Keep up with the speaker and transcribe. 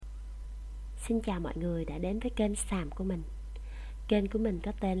Xin chào mọi người đã đến với kênh Xàm của mình. Kênh của mình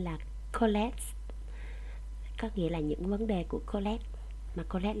có tên là Colette, có nghĩa là những vấn đề của Colette, mà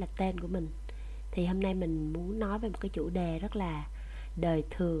Colette là tên của mình. Thì hôm nay mình muốn nói về một cái chủ đề rất là đời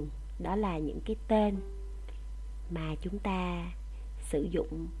thường. Đó là những cái tên mà chúng ta sử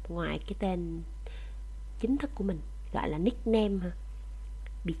dụng ngoài cái tên chính thức của mình, gọi là nickname,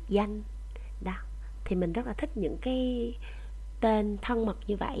 biệt danh. Đó, thì mình rất là thích những cái tên thân mật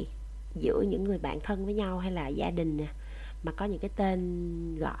như vậy giữa những người bạn thân với nhau hay là gia đình nè, mà có những cái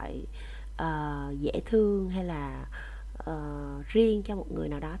tên gọi dễ thương hay là riêng cho một người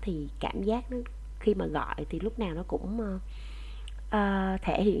nào đó, thì cảm giác nó khi mà gọi thì lúc nào nó cũng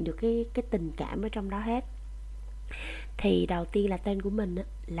thể hiện được cái tình cảm ở trong đó hết. Thì đầu tiên là tên của mình á,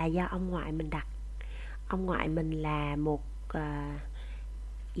 là do ông ngoại mình đặt. Ông ngoại mình là một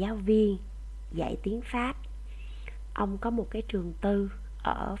giáo viên dạy tiếng Pháp. Ông có một cái trường tư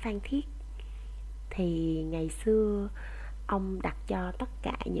ở Phan Thiết. Thì ngày xưa ông đặt cho tất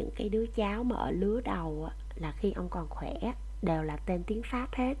cả những cái đứa cháu mà ở lứa đầu á, là khi ông còn khỏe, đều là tên tiếng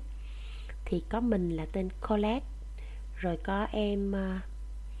Pháp hết. Thì có mình là tên Colette, rồi có em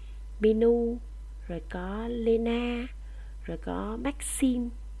Binu, rồi có Lena, rồi có Maxine.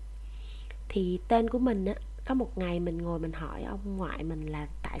 Thì tên của mình á, có một ngày mình ngồi mình hỏi ông ngoại mình là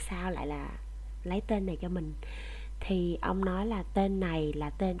tại sao lại là lấy tên này cho mình. Thì ông nói là tên này là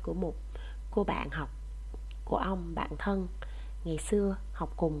tên của một cô bạn học của ông, bạn thân ngày xưa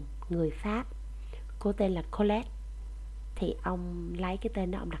học cùng, người Pháp. Cô tên là Colette. Thì ông lấy cái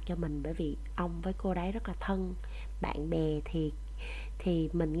tên đó ông đặt cho mình, bởi vì ông với cô đấy rất là thân, bạn bè. Thì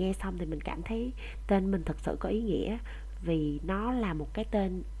mình nghe xong thì mình cảm thấy tên mình thật sự có ý nghĩa, vì nó là một cái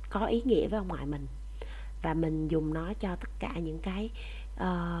tên có ý nghĩa với ông ngoại mình. Và mình dùng nó cho tất cả những cái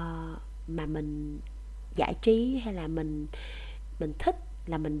mà mình giải trí hay là mình thích,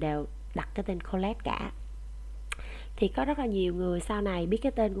 là mình đều đặt cái tên Colette cả. Thì có rất là nhiều người sau này biết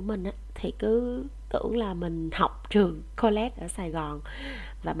cái tên của mình á, thì cứ tưởng là mình học trường Colette ở Sài Gòn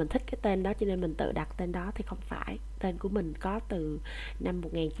và mình thích cái tên đó cho nên mình tự đặt tên đó. Thì không phải, tên của mình có từ năm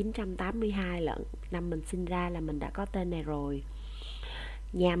 1982 lận, năm mình sinh ra là mình đã có tên này rồi.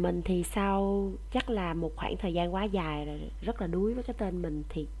 Nhà mình thì sau chắc là một khoảng thời gian quá dài rồi, rất là đuối với cái tên mình,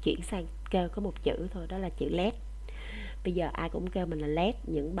 thì chuyển sang kêu có một chữ thôi, đó là chữ Led. Bây giờ ai cũng kêu mình là Led.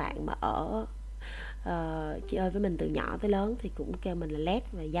 Những bạn mà ở chơi với mình từ nhỏ tới lớn thì cũng kêu mình là Led.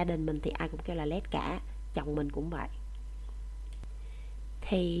 Và gia đình mình thì ai cũng kêu là Led cả. Chồng mình cũng vậy.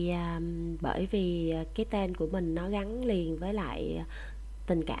 Thì bởi vì cái tên của mình nó gắn liền với lại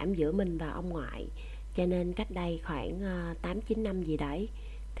tình cảm giữa mình và ông ngoại, cho nên cách đây khoảng 8-9 năm gì đấy,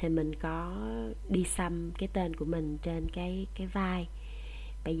 thì mình có đi xăm cái tên của mình trên cái vai.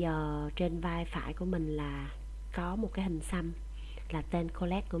 Bây giờ trên vai phải của mình là có một cái hình xăm là tên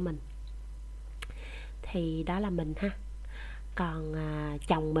Colette của mình. Thì đó là mình ha. Còn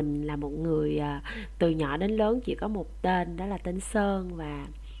chồng mình là một người từ nhỏ đến lớn chỉ có một tên, đó là tên Sơn. Và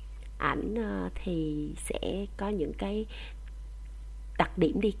ảnh thì sẽ có những cái đặc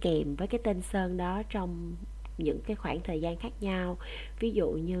điểm đi kèm với cái tên Sơn đó trong những cái khoảng thời gian khác nhau. Ví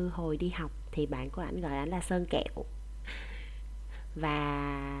dụ như hồi đi học thì bạn của ảnh gọi ảnh là Sơn Kẹo.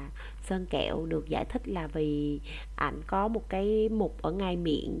 Và Sơn Kẹo được giải thích là vì ảnh có một cái mụn ở ngay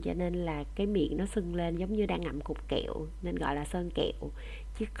miệng, cho nên là cái miệng nó sưng lên giống như đang ngậm cục kẹo, nên gọi là Sơn Kẹo.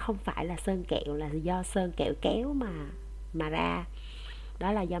 Chứ không phải là Sơn Kẹo là do Sơn Kẹo kéo mà ra.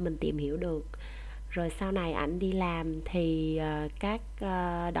 Đó là do mình tìm hiểu được. Rồi sau này ảnh đi làm thì các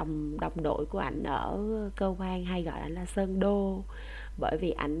đồng đội của ảnh ở cơ quan hay gọi ảnh là Sơn Đô, bởi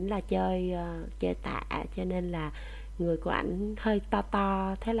vì ảnh là chơi tạ, cho nên là người của ảnh hơi to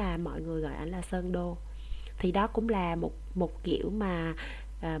to, thế là mọi người gọi ảnh là Sơn Đô. Thì đó cũng là một kiểu mà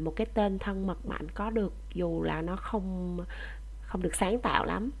một cái tên thân mật mà ảnh có được, dù là nó không được sáng tạo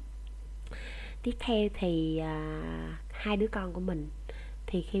lắm. Tiếp theo thì hai đứa con của mình,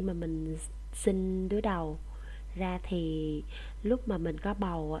 thì khi mà mình sinh đứa đầu ra thì lúc mà mình có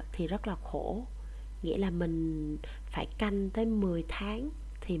bầu thì rất là khổ. Nghĩa là mình phải canh tới 10 tháng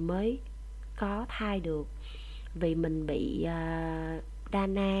thì mới có thai được, vì mình bị đa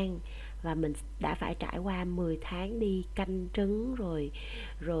nang. Và mình đã phải trải qua 10 tháng đi canh trứng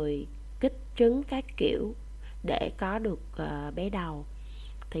rồi kích trứng các kiểu để có được bé đầu.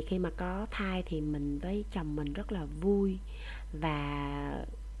 Thì khi mà có thai thì mình với chồng mình rất là vui. Và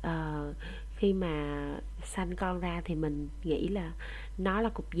khi mà sanh con ra thì mình nghĩ là nó là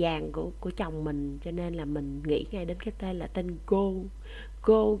cục vàng của chồng mình, cho nên là mình nghĩ ngay đến cái tên là tên Gold.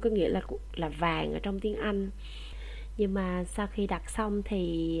 Gold có nghĩa là vàng ở trong tiếng Anh. Nhưng mà sau khi đặt xong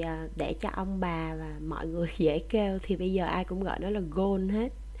thì để cho ông bà và mọi người dễ kêu, thì bây giờ ai cũng gọi nó là Gold hết.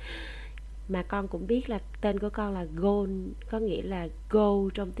 Mà con cũng biết là tên của con là Gold, có nghĩa là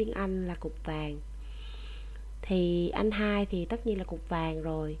gold trong tiếng Anh là cục vàng. Thì anh hai thì tất nhiên là cục vàng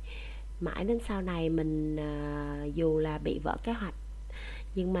rồi. Mãi đến sau này mình dù là bị vỡ kế hoạch,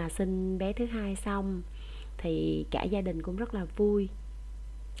 nhưng mà sinh bé thứ hai xong thì cả gia đình cũng rất là vui.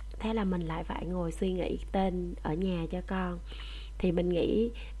 Thế là mình lại phải ngồi suy nghĩ tên ở nhà cho con. Thì mình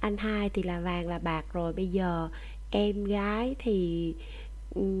nghĩ anh hai thì là vàng là bạc rồi, bây giờ em gái thì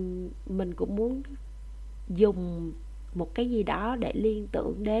mình cũng muốn dùng một cái gì đó để liên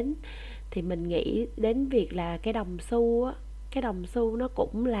tưởng đến. Thì mình nghĩ đến việc là cái đồng xu á, cái đồng xu nó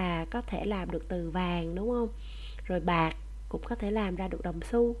cũng là có thể làm được từ vàng đúng không, rồi bạc cũng có thể làm ra được đồng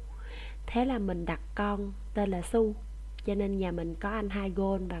xu. Thế là mình đặt con tên là Xu, cho nên nhà mình có anh hai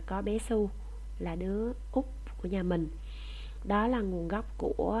Gold và có bé Xu là đứa út của nhà mình. Đó là nguồn gốc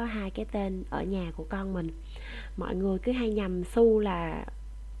của hai cái tên ở nhà của con mình. Mọi người cứ hay nhầm Xu là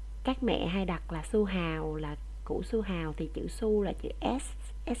các mẹ hay đặt là Xu Hào, là củ Xu Hào, thì chữ Xu là chữ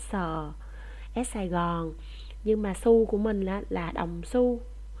S, S, S Sài Gòn. Nhưng mà Xu của mình là đồng xu.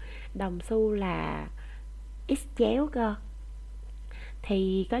 Đồng xu là X chéo cơ.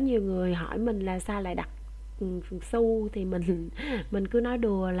 Thì có nhiều người hỏi mình là sao lại đặt xu, thì mình cứ nói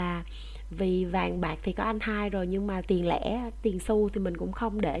đùa là vì vàng bạc thì có anh hai rồi, nhưng mà tiền lẻ, tiền xu thì mình cũng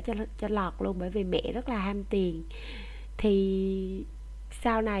không để cho lọt luôn, bởi vì mẹ rất là ham tiền. Thì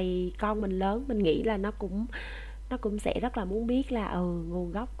sau này con mình lớn, mình nghĩ là nó cũng sẽ rất là muốn biết là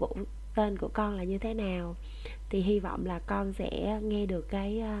nguồn gốc của tên của con là như thế nào. Thì hy vọng là con sẽ nghe được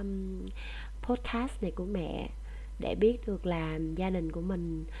cái podcast này của mẹ để biết được là gia đình của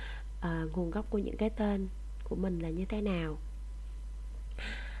mình, nguồn gốc của những cái tên của mình là như thế nào.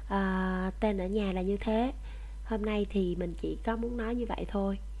 Tên ở nhà là như thế. Hôm nay thì mình chỉ có muốn nói như vậy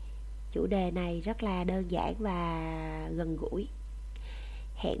thôi. Chủ đề này rất là đơn giản và gần gũi.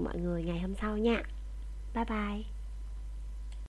 Hẹn mọi người ngày hôm sau nha. Bye bye.